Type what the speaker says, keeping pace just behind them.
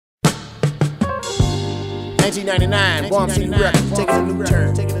1999, Bomb City Records, taking a new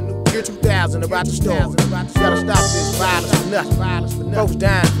turn. Year 2000, about to start. Gotta stop this violence for nothing. Folks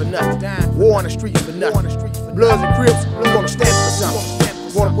dying for nothing. War on the streets for nothing. Bloods and Crips, we gonna stand for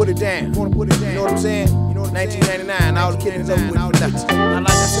something. Wanna put it down. You know what I'm saying? 1999, all the kids over with for nothing. Now, like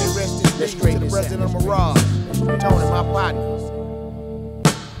I say, rest in peace to the president of Mirage, Tony, my partner.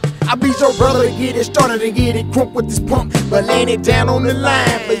 I beat your brother to get it started and get it crunk with this pump, but laying it down on the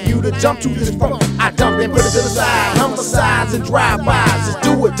line for you to jump to this funk. I dump and put it to the side, homicides and drive-bys. It's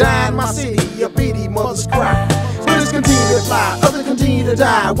do or die in my city, a pity mothers cry. Bullets continue to fly, others continue to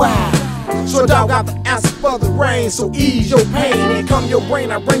die. Why? So dog got the answer for the rain, so ease your pain and calm your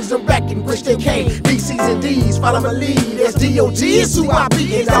brain. I brings them back and wish they came. B.C.G and D's, follow my lead. That's D.O.G. is who I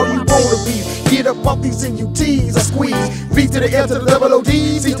be, and all you wanna be. Get up off these NUTs, I squeeze. V to the L to the double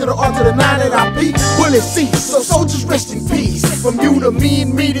O.D, C to the R to the 9 that I P. Bullet cease, so soldiers rest in peace. From you to me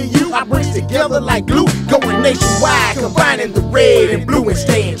and me to you, I bring together like glue. Going nationwide, combining the red and blue and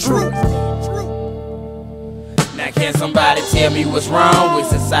staying true. Now can somebody tell me what's wrong with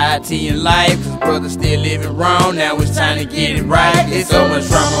society and life? Cause brothers still living wrong, now it's time to get it right. It's so much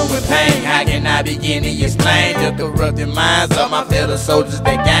trauma with pain, how can I begin to explain the corrupted minds of my fellow soldiers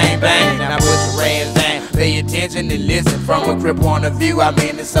that gang bang? Now put your hands down, pay attention and listen from a Crip point of view. I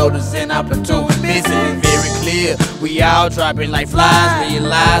mean the soldiers in our platoon, missing it very clear. We all dropping like flies,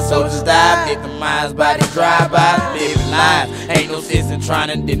 realize soldiers die, victimized by these drive-bys, living lives. Ain't no sense in trying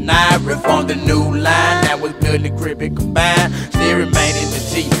to deny, reform the new line. Now it's blood and Crip and combined, still remain in the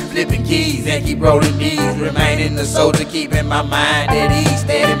G, flipping keys and keep rolling these. Remaining the soldier, keeping my mind at ease,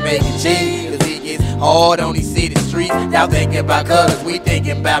 steady making cheese. Cause it gets hard on these city streets. Y'all thinking about colors, we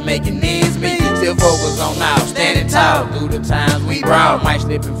thinking about making ends meet. Still focus on now, standing tall through the times we brought. Might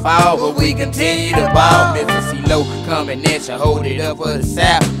slip and fall, but we continue to ball. Mississippi low coming at you, hold it up for the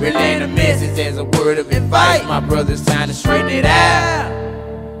South. Relaying the message as a word of advice. My brothers, time to straighten it out.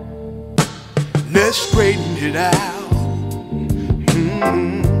 Let's straighten it out.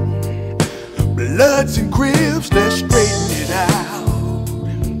 Bloods and Crips, let's straighten it out.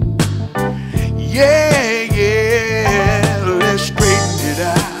 Yeah, yeah, let's straighten it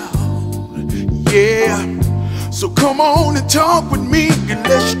out. Yeah, so come on and talk with me and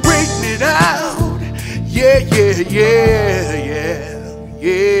let's straighten it out. Yeah, yeah, yeah, yeah,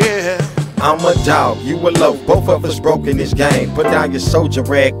 yeah. I'm a dog, you a loaf, both of us broke in this game. Put down your soldier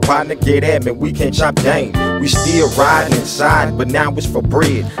rag, partner, get at me, we can't chop game. We still riding inside, but now it's for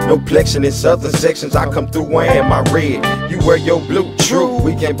bread. No plexing in southern sections, I come through wearing my red. You wear your blue, true,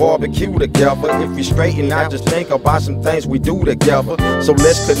 we can barbecue together. If we straighten, I just think about some things we do together. So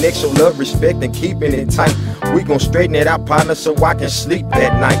let's connect, show love, respect, and keeping it tight. We gon' straighten it out, partner, so I can sleep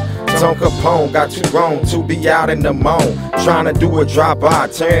at night. Tom Capone got too grown to be out in the moan, trying to do a drop-by,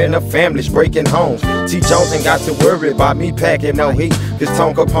 tearing up families, breaking homes. T. Jones ain't got to worry about me packing no heat, cause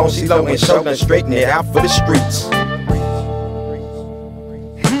Tom Capone, she low and show and straighten it out for the streets.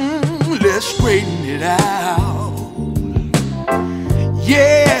 Let's straighten it out.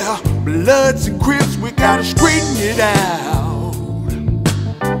 Yeah, Bloods and Crips, we gotta straighten it out.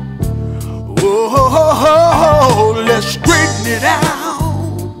 Oh, let's straighten it out.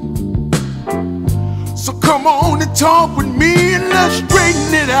 So come on and talk with me and let's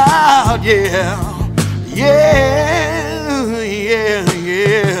straighten it out. Yeah, yeah, yeah,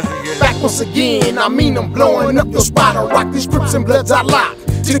 yeah. Back once again, I mean I'm blowing up your spot. I rock these Crips and Bloods I lock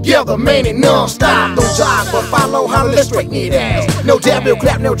together, man, and non-stop. Don't jog, but follow how let's straighten it out. No dab, no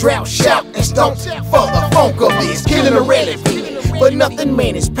clap, no drought, shout and stomp for the funk of this. Killing the relevant, but nothing,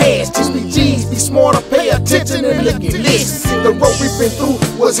 man, is past. Just be G's, be smarter, pay attention and look at this. The road we've been through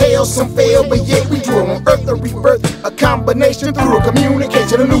was hell, some failed, but yet we drew on earth a rebirth, a combination through a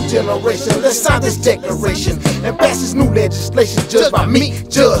communication, a new generation. Let's sign this declaration and pass this new legislation, judged by me,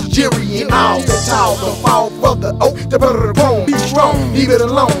 judge, jury, and all. The tall, the fall for the oath, the brother of the bone. Be strong, leave it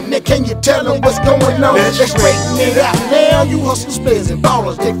alone. Now can you tell them what's going on? Let's straighten it out now. You hustle players and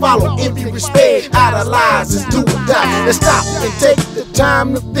ballers, they follow envy, respect, idolize, it's do or die. Let's stop and take the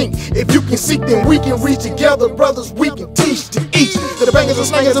time to think. If you can seek, then we can reach together, brothers. We can teach to each. To the bangers and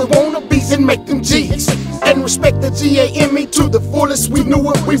slangers that wanna beats and make them G's. And respect the G-A-M-E to the fullest. We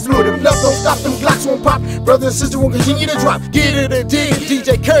knew it, we flew it. If love don't stop, them Glocks won't pop. Brothers and sisters will continue to drop. Get it a dig,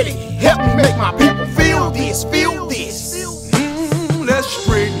 DJ Curly. Help me make my people feel this, feel this. Let's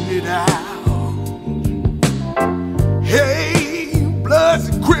straighten it out. Hey, Bloods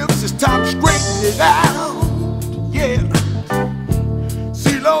and Crips, it's time to straighten it out. Yeah.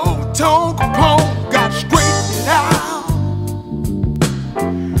 CeeLo, Tom Capone, gotta straighten it out.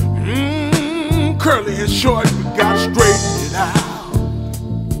 Curly and short, we gotta straighten it out.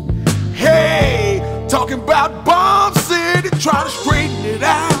 Hey, Talking about Bomb City, trying to straighten it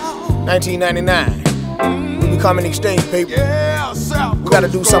out. 1999. We becoming exchange people. Yeah, South We gotta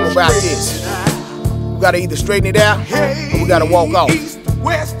do something about this. We gotta either straighten it out or we gotta walk off. You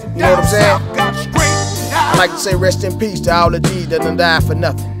know what I'm saying? I like to say rest in peace to all the G's that done died for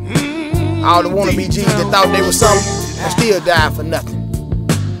nothing. All the wannabe G's that thought they was something and still died for nothing.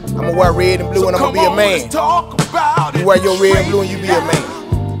 I'ma wear red and blue and I'ma be a man. You wear your red and blue and you be a man.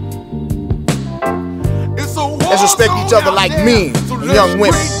 Let's respect each other like men and young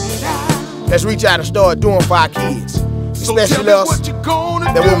women. Let's reach out and start doing for our kids, especially us, that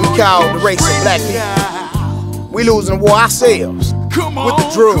what we call the race of black people. We losing the war ourselves, with the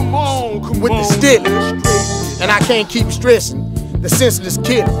drugs, with the stealing, and I can't keep stressing the senseless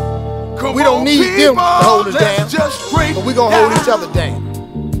killing. We don't need them to hold us down, but we gonna hold each other down.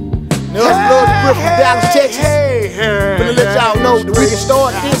 Now us blood and grip from Dallas, Texas, gonna let y'all know that we can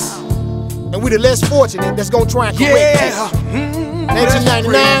start this, and we the less fortunate that's gonna try and correct this.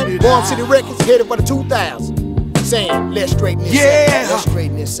 1999, Bomb City Records headed for the 2000s, saying let's straighten this out. Let's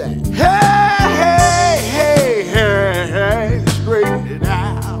straighten this out. Hey, hey, hey, hey.